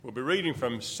We'll be reading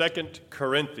from 2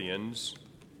 Corinthians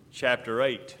chapter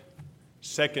 8.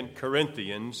 2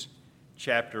 Corinthians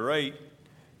chapter 8.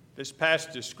 This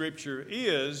passage of Scripture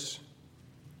is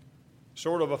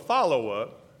sort of a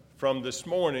follow-up from this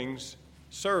morning's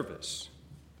service.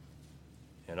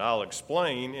 And I'll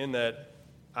explain in that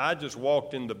I just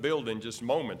walked in the building just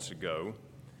moments ago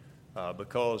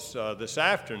because this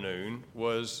afternoon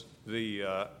was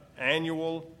the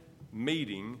annual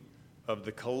meeting of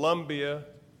the Columbia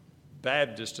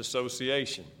Baptist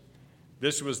Association.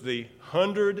 This was the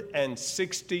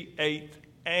 168th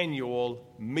annual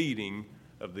meeting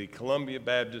of the Columbia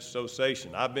Baptist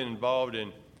Association. I've been involved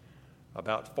in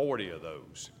about 40 of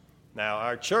those. Now,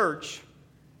 our church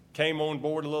came on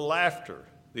board a little after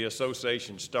the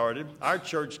association started. Our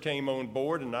church came on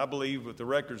board, and I believe with the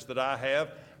records that I have,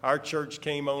 our church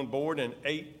came on board in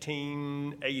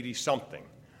 1880-something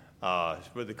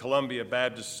with the Columbia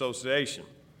Baptist Association.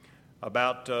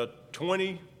 About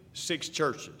 26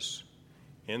 churches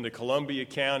in the Columbia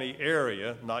County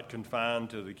area, not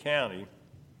confined to the county,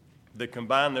 that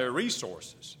combine their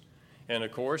resources. And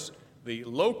of course, the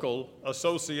local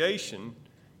association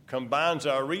combines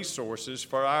our resources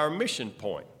for our mission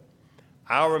point.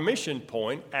 Our mission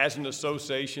point as an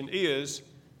association is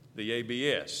the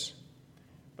ABS.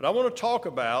 But I want to talk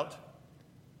about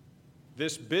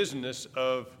this business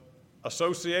of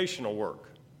associational work.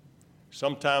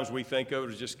 Sometimes we think of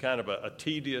it as just kind of a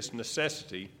tedious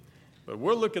necessity, but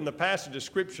we'll look in the passage of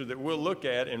Scripture that we'll look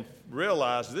at and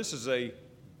realize this is a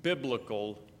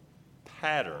biblical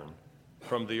pattern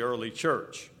from the early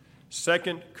church.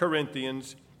 2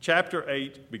 Corinthians chapter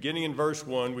 8, beginning in verse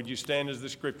 1, would you stand as the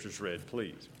Scriptures read,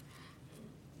 please?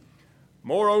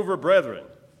 Moreover, brethren,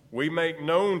 we make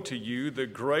known to you the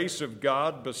grace of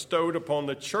God bestowed upon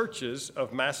the churches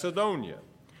of Macedonia,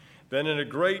 that in a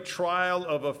great trial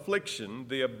of affliction,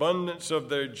 the abundance of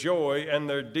their joy and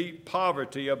their deep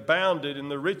poverty abounded in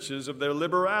the riches of their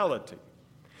liberality.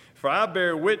 For I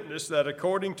bear witness that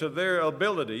according to their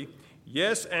ability,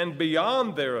 yes, and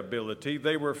beyond their ability,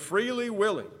 they were freely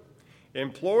willing,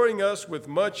 imploring us with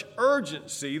much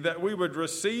urgency that we would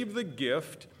receive the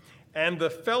gift and the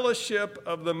fellowship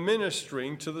of the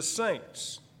ministering to the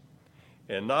saints.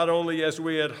 And not only as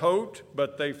we had hoped,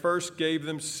 but they first gave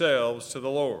themselves to the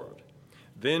Lord,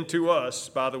 then to us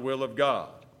by the will of God.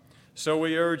 So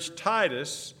we urged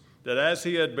Titus that as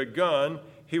he had begun,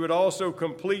 he would also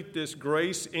complete this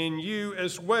grace in you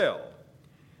as well.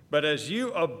 But as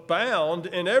you abound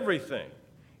in everything,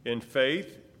 in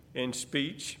faith, in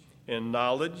speech, in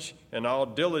knowledge, in all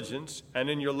diligence, and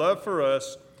in your love for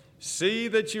us, see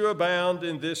that you abound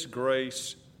in this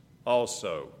grace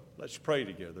also. Let's pray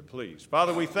together, please.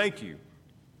 Father, we thank you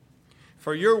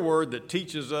for your word that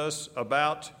teaches us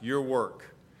about your work.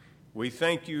 We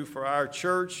thank you for our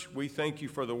church. We thank you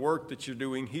for the work that you're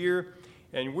doing here.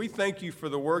 And we thank you for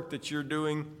the work that you're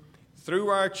doing through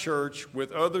our church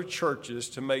with other churches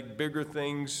to make bigger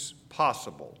things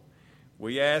possible.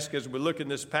 We ask as we look in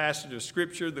this passage of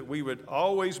Scripture that we would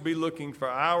always be looking for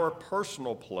our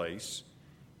personal place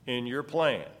in your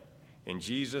plan. In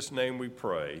Jesus' name we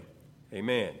pray.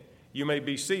 Amen. You may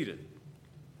be seated.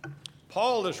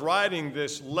 Paul is writing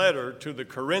this letter to the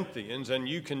Corinthians, and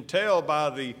you can tell by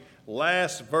the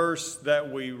last verse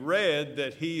that we read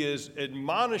that he is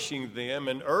admonishing them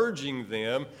and urging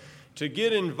them to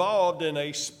get involved in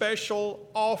a special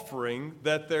offering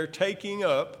that they're taking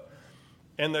up.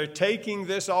 And they're taking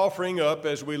this offering up,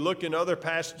 as we look in other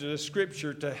passages of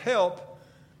Scripture, to help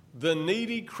the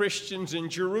needy Christians in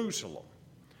Jerusalem.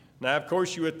 Now, of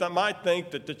course, you might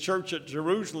think that the church at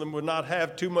Jerusalem would not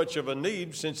have too much of a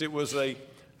need since it was a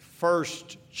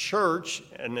first church,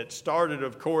 and it started,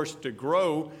 of course, to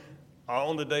grow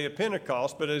on the day of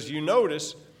Pentecost. But as you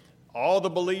notice, all the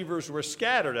believers were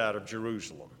scattered out of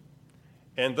Jerusalem.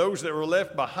 And those that were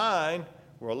left behind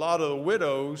were a lot of the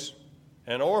widows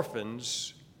and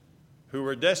orphans who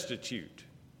were destitute.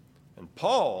 And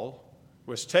Paul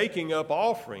was taking up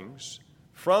offerings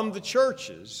from the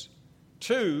churches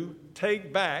to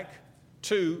take back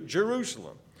to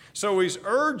Jerusalem. So he's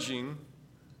urging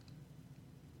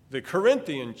the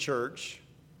Corinthian church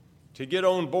to get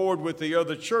on board with the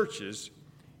other churches,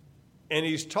 and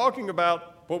he's talking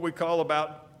about what we call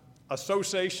about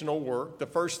associational work. The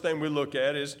first thing we look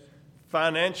at is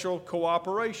financial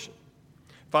cooperation.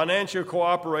 Financial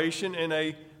cooperation in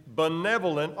a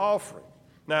benevolent offering.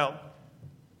 Now,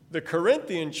 the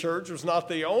Corinthian church was not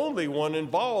the only one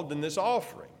involved in this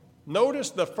offering. Notice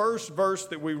the first verse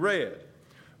that we read.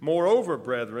 Moreover,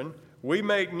 brethren, we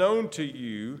make known to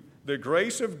you the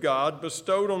grace of God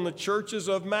bestowed on the churches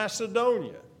of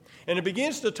Macedonia. And it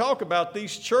begins to talk about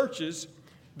these churches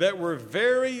that were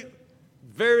very,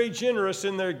 very generous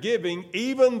in their giving,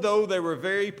 even though they were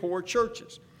very poor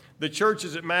churches. The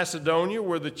churches at Macedonia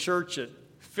were the church at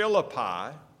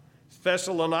Philippi,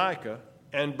 Thessalonica,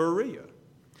 and Berea.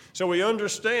 So we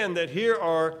understand that here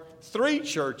are three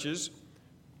churches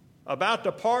about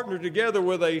to partner together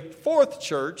with a fourth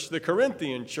church, the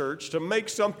Corinthian church, to make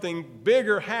something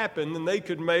bigger happen than they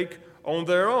could make on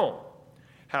their own.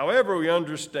 However, we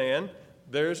understand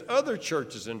there's other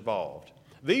churches involved.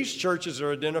 These churches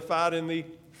are identified in the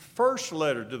first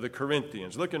letter to the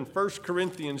Corinthians. Look in 1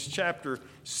 Corinthians chapter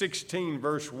 16,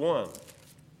 verse 1.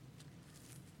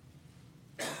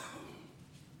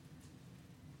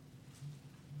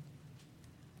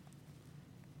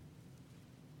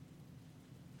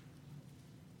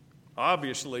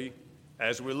 Obviously,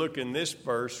 as we look in this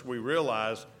verse, we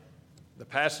realize the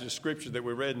passage of Scripture that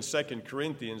we read in 2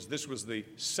 Corinthians, this was the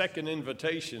second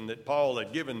invitation that Paul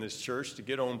had given this church to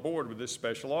get on board with this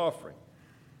special offering.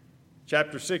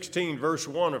 Chapter 16, verse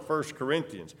 1 of 1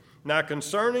 Corinthians. Now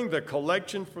concerning the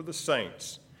collection for the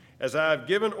saints, as I have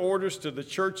given orders to the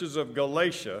churches of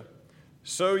Galatia,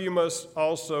 so you must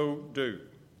also do.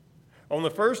 On the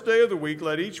first day of the week,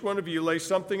 let each one of you lay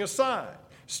something aside,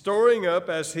 storing up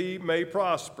as he may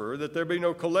prosper, that there be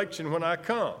no collection when I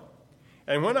come.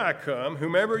 And when I come,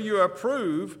 whomever you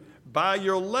approve by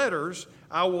your letters,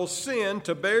 I will send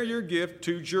to bear your gift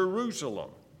to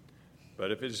Jerusalem.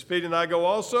 But if it is fitting I go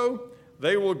also,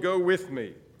 they will go with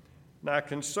me. Now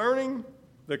concerning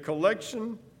the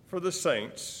collection for the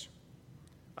saints,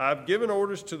 I've given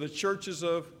orders to the churches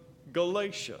of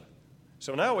Galatia.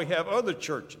 So now we have other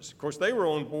churches. Of course, they were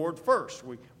on board first.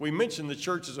 We mentioned the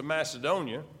churches of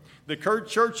Macedonia. The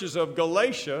churches of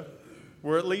Galatia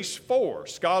were at least four.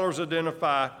 Scholars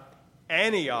identify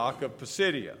Antioch of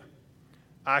Pisidia,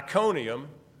 Iconium,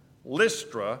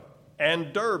 Lystra,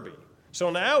 and Derbe.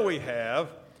 So now we have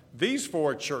these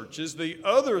four churches, the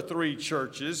other three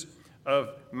churches of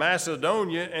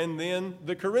Macedonia, and then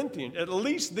the Corinthians. At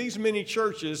least these many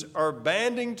churches are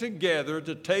banding together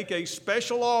to take a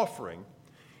special offering,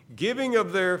 giving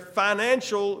of their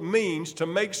financial means to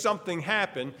make something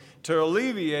happen to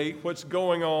alleviate what's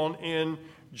going on in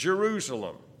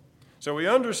Jerusalem. So we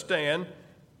understand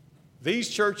these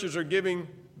churches are giving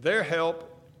their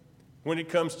help when it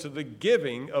comes to the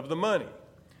giving of the money.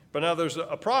 But now there's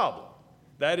a problem.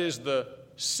 That is the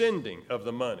sending of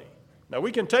the money. Now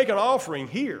we can take an offering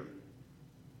here,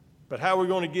 but how are we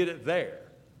going to get it there?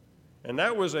 And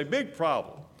that was a big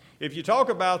problem. If you talk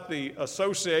about the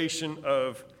association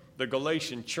of the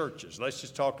Galatian churches, let's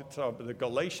just talk about the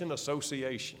Galatian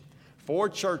Association. 4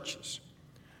 churches.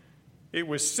 It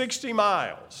was 60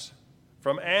 miles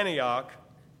from Antioch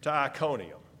to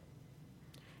Iconium.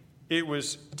 It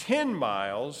was 10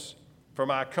 miles from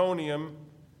Iconium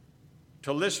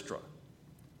to Lystra.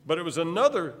 But it was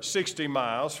another 60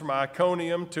 miles from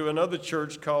Iconium to another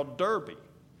church called Derbe.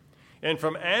 And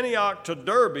from Antioch to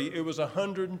Derbe, it was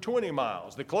 120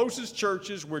 miles. The closest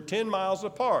churches were 10 miles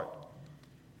apart.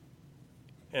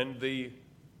 And the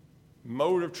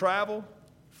mode of travel,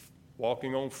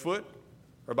 walking on foot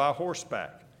or by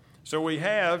horseback. So we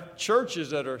have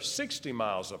churches that are 60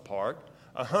 miles apart,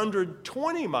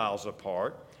 120 miles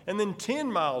apart, and then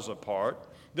 10 miles apart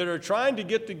that are trying to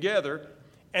get together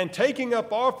and taking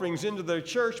up offerings into their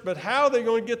church, but how are they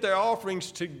going to get their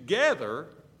offerings together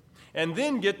and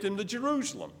then get them to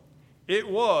Jerusalem? It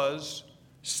was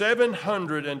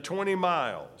 720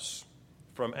 miles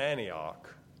from Antioch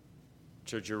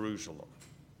to Jerusalem.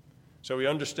 So we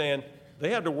understand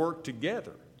they had to work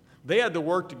together. They had to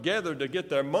work together to get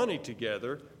their money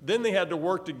together. Then they had to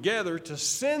work together to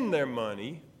send their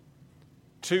money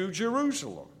to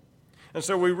Jerusalem. And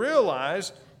so we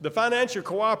realize the financial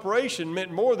cooperation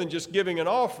meant more than just giving an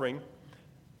offering.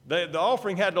 The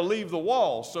offering had to leave the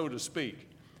wall, so to speak.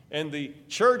 And the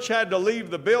church had to leave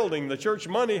the building. The church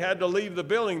money had to leave the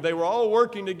building. They were all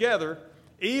working together,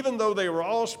 even though they were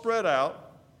all spread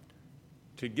out,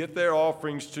 to get their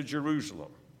offerings to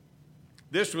Jerusalem.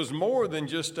 This was more than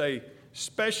just a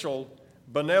special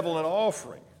benevolent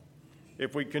offering.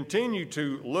 If we continue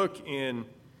to look in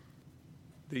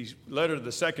the letter to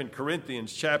the 2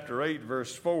 Corinthians chapter 8,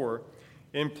 verse 4,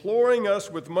 imploring us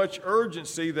with much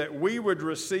urgency that we would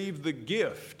receive the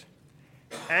gift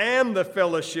and the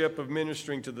fellowship of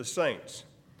ministering to the saints.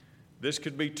 This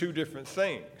could be 2 different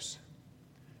things.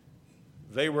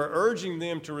 They were urging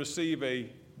them to receive a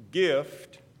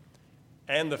gift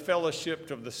and the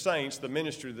fellowship of the saints, the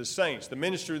ministry of the saints. The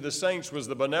ministry of the saints was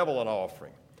the benevolent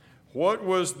offering. What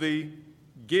was the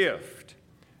gift?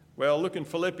 Well, look in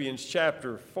Philippians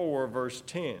chapter 4, verse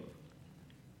 10.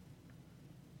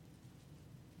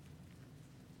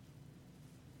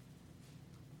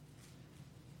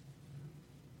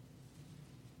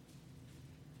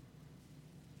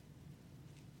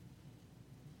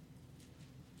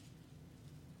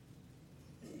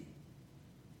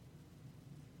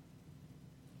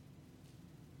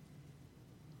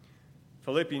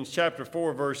 Philippians chapter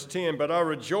 4, verse 10, "But I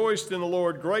rejoiced in the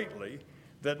Lord greatly,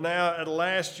 that now at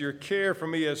last your care for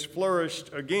me has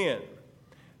flourished again.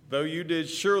 Though you did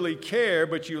surely care,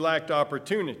 but you lacked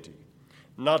opportunity.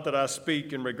 Not that I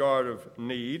speak in regard of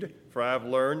need, for I have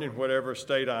learned in whatever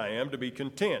state I am to be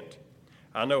content.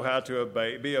 I know how to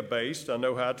be abased, I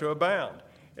know how to abound.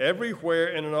 Everywhere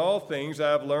and in all things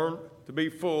I have learned to be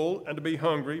full and to be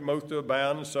hungry, most to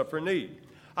abound and suffer need.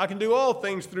 I can do all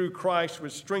things through Christ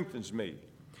which strengthens me.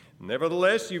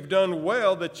 Nevertheless, you've done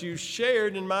well that you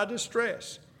shared in my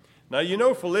distress." Now, you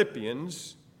know,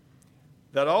 Philippians,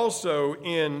 that also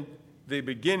in the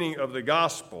beginning of the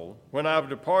gospel, when I've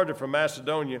departed from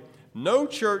Macedonia, no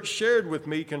church shared with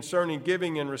me concerning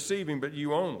giving and receiving, but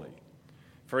you only.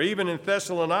 For even in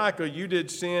Thessalonica you did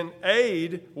send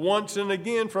aid once and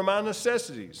again for my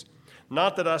necessities.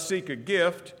 Not that I seek a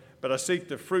gift, but I seek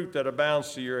the fruit that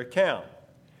abounds to your account.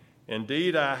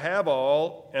 Indeed, I have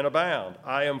all and abound.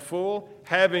 I am full,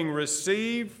 having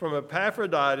received from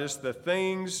Epaphroditus the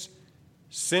things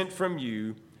sent from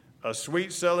you, a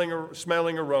sweet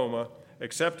smelling aroma,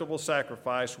 acceptable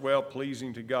sacrifice,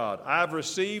 well-pleasing to God. I've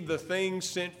received the things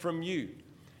sent from you.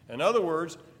 In other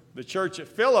words, the church at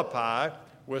Philippi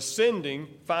was sending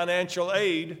financial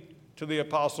aid to the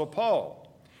Apostle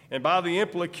Paul. And by the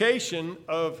implication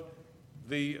of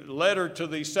the letter to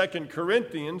the 2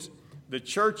 Corinthians, the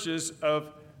churches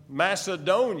of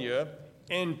Macedonia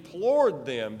implored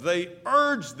them, they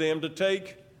urged them to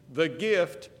take the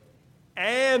gift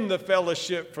and the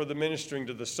fellowship for the ministering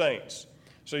to the saints.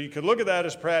 So you could look at that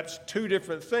as perhaps two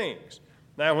different things.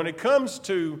 Now, when it comes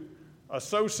to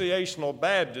associational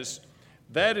Baptists,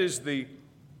 that is the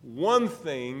one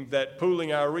thing that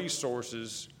pooling our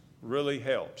resources really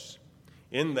helps.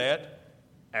 In that,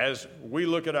 as we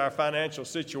look at our financial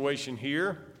situation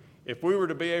here, if we were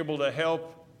to be able to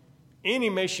help any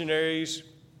missionaries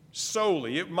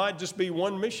solely, it might just be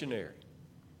one missionary,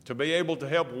 to be able to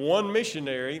help one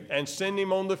missionary and send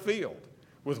him on the field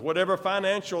with whatever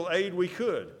financial aid we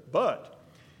could. But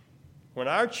when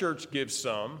our church gives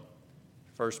some,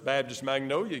 First Baptist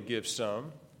Magnolia gives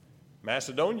some,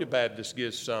 Macedonia Baptist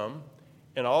gives some,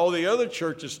 and all the other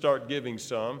churches start giving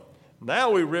some, now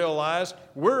we realize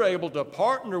we're able to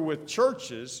partner with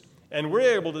churches and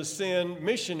we're able to send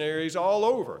missionaries all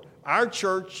over. Our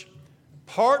church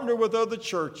partner with other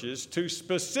churches to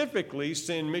specifically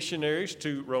send missionaries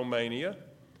to Romania,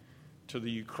 to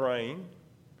the Ukraine.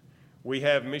 We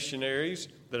have missionaries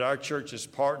that our church has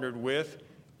partnered with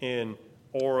in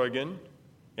Oregon,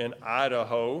 in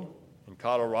Idaho, in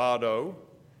Colorado.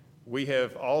 We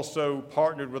have also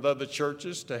partnered with other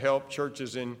churches to help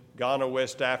churches in Ghana,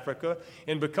 West Africa.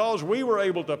 And because we were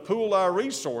able to pool our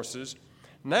resources,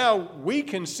 now we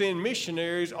can send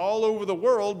missionaries all over the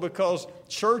world because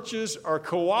churches are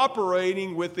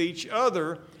cooperating with each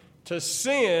other to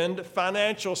send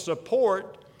financial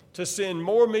support to send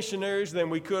more missionaries than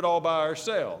we could all by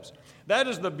ourselves. That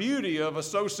is the beauty of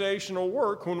associational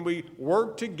work. When we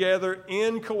work together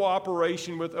in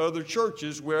cooperation with other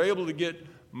churches, we're able to get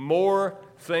more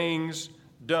things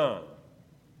done.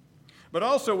 But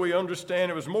also we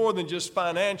understand it was more than just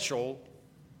financial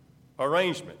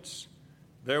arrangements.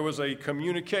 There was a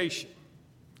communication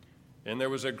and there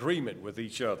was agreement with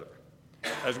each other.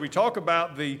 As we talk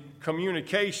about the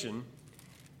communication,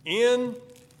 in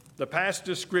the passage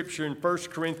of Scripture in 1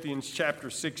 Corinthians chapter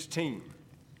 16,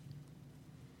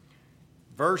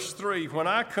 verse 3, "When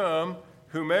I come,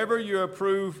 whomever you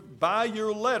approve by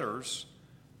your letters,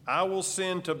 I will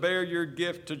send to bear your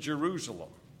gift to Jerusalem."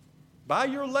 By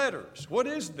your letters. What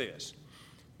is this?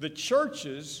 The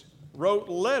churches wrote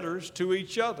letters to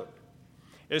each other,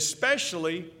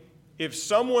 especially if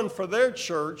someone for their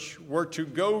church were to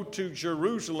go to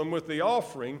Jerusalem with the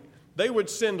offering, they would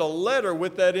send a letter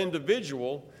with that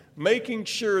individual, making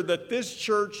sure that this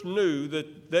church knew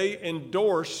that they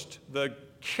endorsed the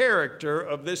character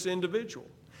of this individual,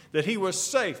 that he was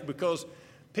safe, because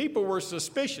people were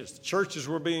suspicious. Churches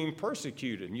were being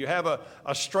persecuted. And you have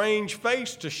a strange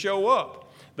face to show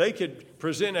up. They could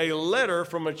present a letter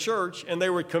from a church and they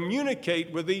would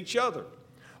communicate with each other.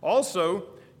 Also,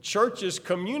 churches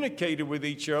communicated with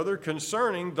each other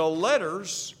concerning the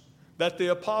letters that the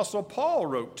Apostle Paul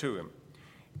wrote to him.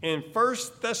 In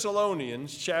 1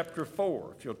 Thessalonians chapter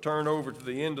 4, if you'll turn over to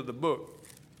the end of the book,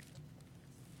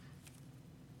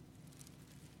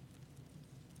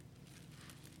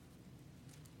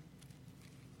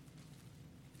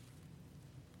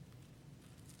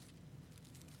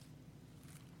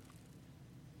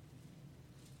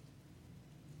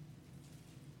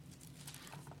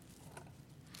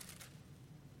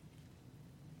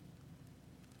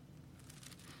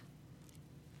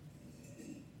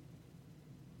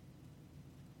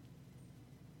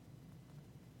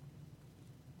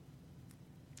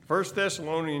 1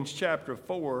 Thessalonians chapter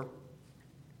 4.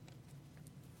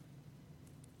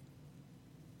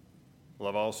 Well,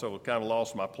 I've also kind of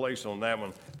lost my place on that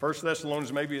one. 1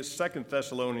 Thessalonians, maybe it's 2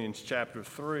 Thessalonians chapter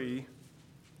 3.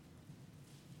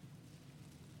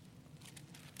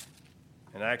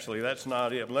 And actually, that's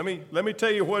not it. Let me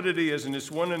tell you what it is, and it's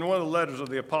in one of the letters of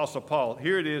the Apostle Paul.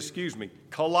 Here it is,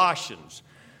 Colossians.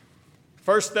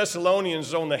 1 Thessalonians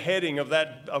is on the heading of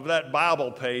that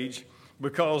Bible page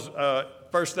because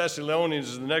 1 Thessalonians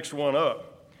is the next one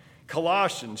up.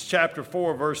 Colossians chapter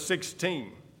 4, verse 16.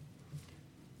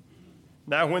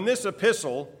 Now, when this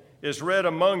epistle is read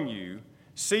among you,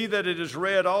 see that it is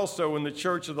read also in the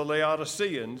church of the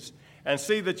Laodiceans, and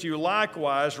see that you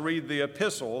likewise read the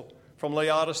epistle from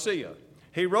Laodicea.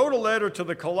 He wrote a letter to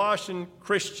the Colossian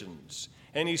Christians,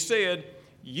 and he said,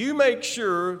 you make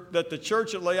sure that the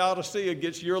church at Laodicea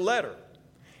gets your letter.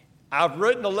 I've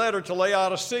written a letter to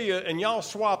Laodicea, and y'all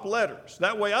swap letters.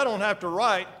 That way I don't have to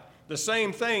write the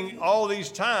same thing all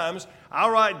these times. I'll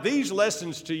write these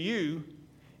lessons to you,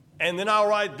 and then I'll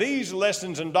write these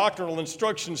lessons and doctrinal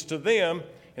instructions to them,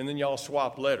 and then y'all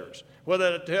swap letters. Well,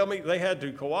 that tell me they had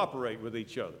to cooperate with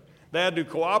each other. They had to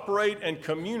cooperate and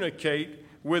communicate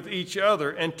with each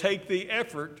other and take the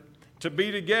effort to be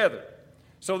together.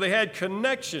 So they had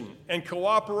connection and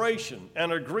cooperation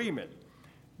and agreement.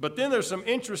 But then there's some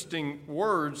interesting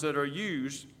words that are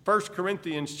used. 1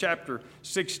 Corinthians chapter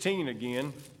 16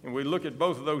 again, and we look at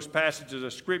both of those passages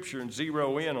of Scripture and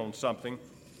zero in on something.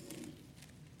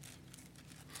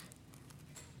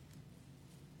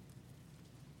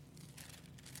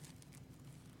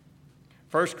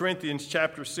 First Corinthians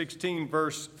chapter 16,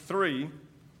 verse 3,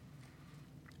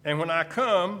 and when I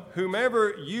come,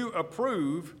 whomever you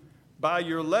approve by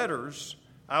your letters,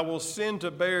 I will send to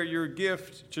bear your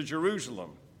gift to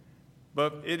Jerusalem.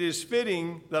 But it is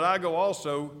fitting that I go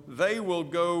also. They will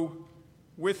go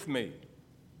with me.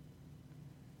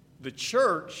 The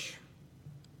church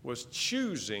was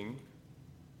choosing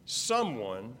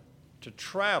someone to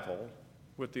travel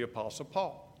with the Apostle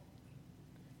Paul.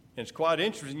 And it's quite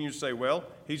interesting. You say, well,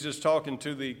 he's just talking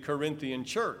to the Corinthian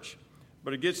church.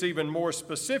 But it gets even more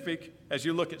specific as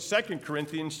you look at 2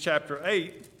 Corinthians chapter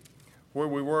 8, where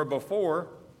we were before.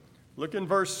 Look in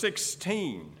verse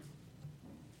 16.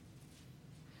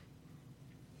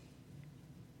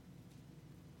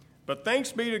 But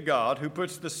thanks be to God who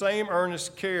puts the same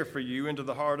earnest care for you into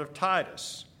the heart of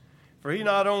Titus. For he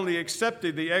not only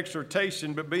accepted the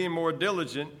exhortation, but being more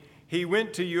diligent, he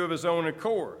went to you of his own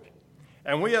accord.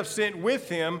 And we have sent with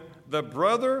him the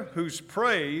brother whose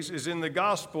praise is in the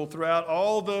gospel throughout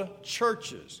all the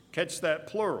churches. Catch that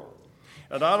plural.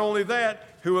 And not only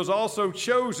that, who was also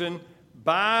chosen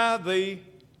by the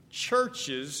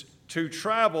churches to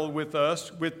travel with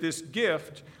us with this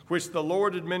gift, which the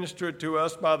Lord administered to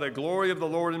us by the glory of the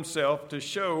Lord himself, to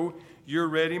show your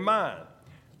ready mind.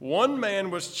 One man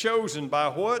was chosen by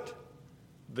what?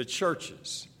 The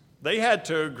churches. They had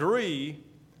to agree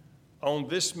on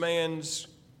this man's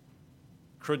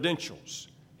credentials,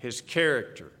 his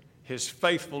character, his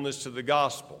faithfulness to the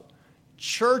gospel.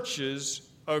 Churches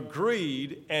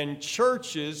agreed, and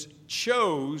churches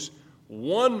chose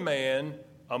one man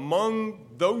among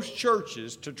those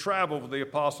churches to travel with the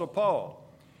Apostle Paul.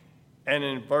 And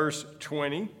in verse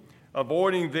 20,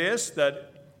 avoiding this,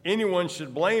 that anyone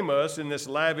should blame us in this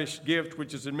lavish gift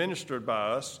which is administered by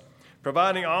us,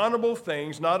 providing honorable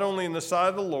things not only in the sight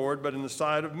of the Lord, but in the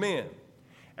sight of men.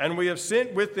 And we have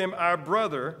sent with them our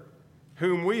brother,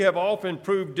 whom we have often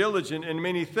proved diligent in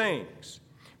many things,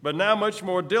 but now much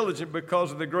more diligent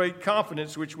because of the great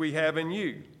confidence which we have in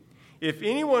you. If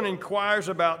anyone inquires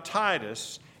about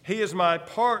Titus, he is my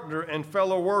partner and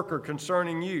fellow worker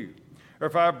concerning you. Or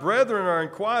if our brethren are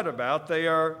inquired about, they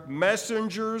are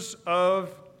messengers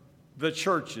of the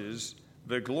churches,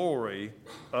 the glory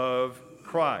of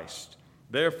Christ.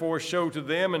 Therefore, show to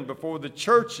them and before the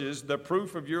churches the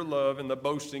proof of your love and the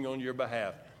boasting on your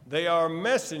behalf. They are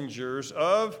messengers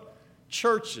of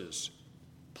churches,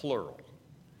 plural.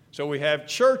 So we have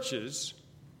churches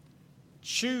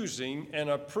choosing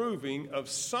and approving of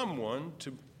someone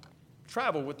to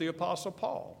travel with the Apostle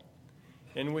Paul.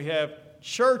 And we have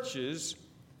churches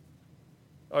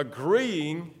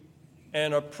agreeing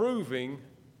and approving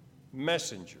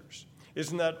messengers.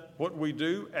 Isn't that what we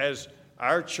do as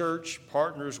our church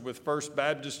partners with First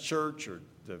Baptist Church or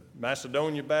the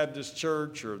Macedonia Baptist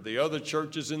Church or the other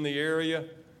churches in the area?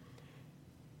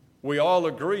 We all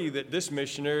agree that this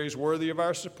missionary is worthy of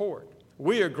our support.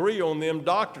 We agree on them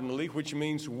doctrinally, which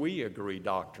means we agree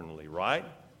doctrinally, right?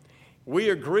 We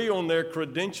agree on their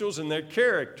credentials and their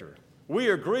character. We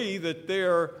agree that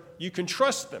you can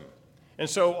trust them. And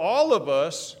so all of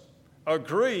us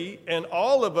agree, and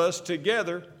all of us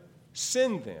together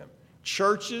send them.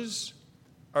 Churches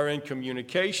are in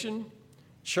communication.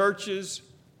 Churches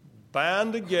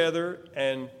bind together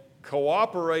and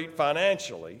cooperate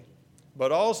financially,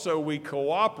 but also we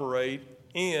cooperate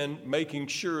in making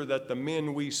sure that the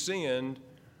men we send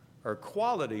are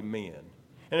quality men.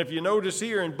 And if you notice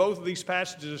here in both of these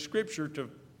passages of Scripture, to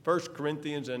 1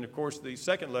 Corinthians and, of course, the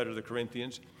second letter to the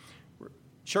Corinthians,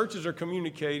 churches are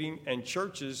communicating and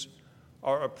churches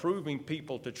are approving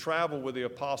people to travel with the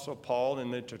Apostle Paul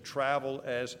and then to travel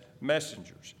as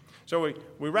messengers. So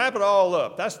we wrap it all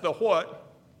up. That's the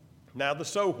what. Now the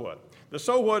so what. The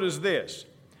so what is this.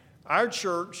 Our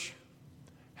church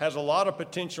has a lot of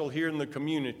potential here in the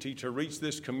community to reach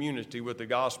this community with the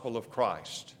gospel of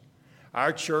Christ.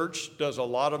 Our church does a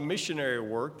lot of missionary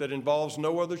work that involves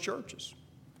no other churches.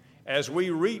 As we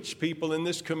reach people in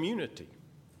this community,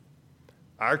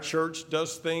 our church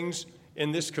does things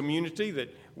in this community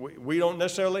that we don't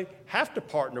necessarily have to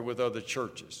partner with other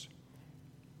churches.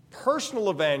 Personal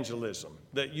evangelism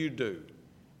that you do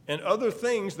and other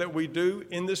things that we do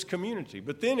in this community.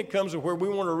 But then it comes to where we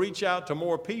want to reach out to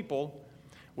more people.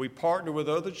 We partner with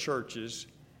other churches,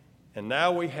 and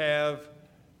now we have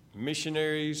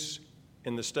missionaries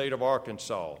in the state of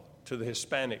Arkansas to the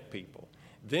Hispanic people.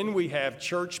 Then we have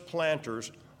church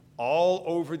planters all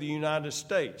over the United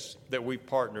States that we've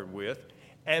partnered with.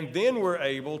 And then we're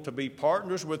able to be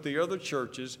partners with the other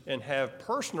churches and have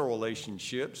personal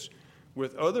relationships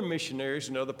with other missionaries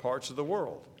in other parts of the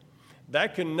world.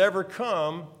 That can never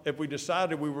come if we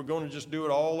decided we were going to just do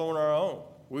it all on our own.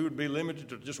 We would be limited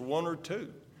to just one or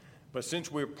two. But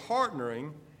since we're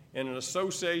partnering in an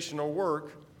associational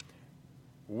work,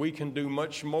 we can do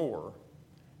much more,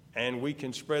 and we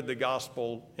can spread the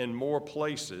gospel in more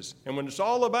places. And when it's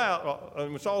all about,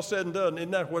 when it's all said and done,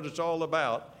 isn't that what it's all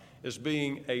about? Is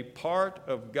being a part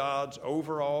of God's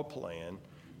overall plan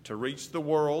to reach the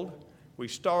world. We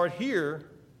start here,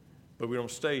 but we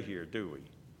don't stay here, do we?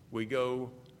 We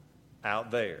go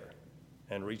out there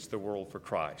and reach the world for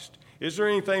Christ. Is there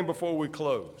anything before we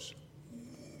close?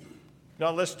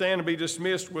 Now let's stand and be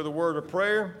dismissed with a word of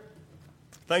prayer.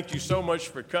 Thank you so much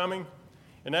for coming.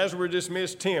 And as we're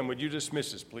dismissed, Tim, would you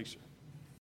dismiss us, please, sir?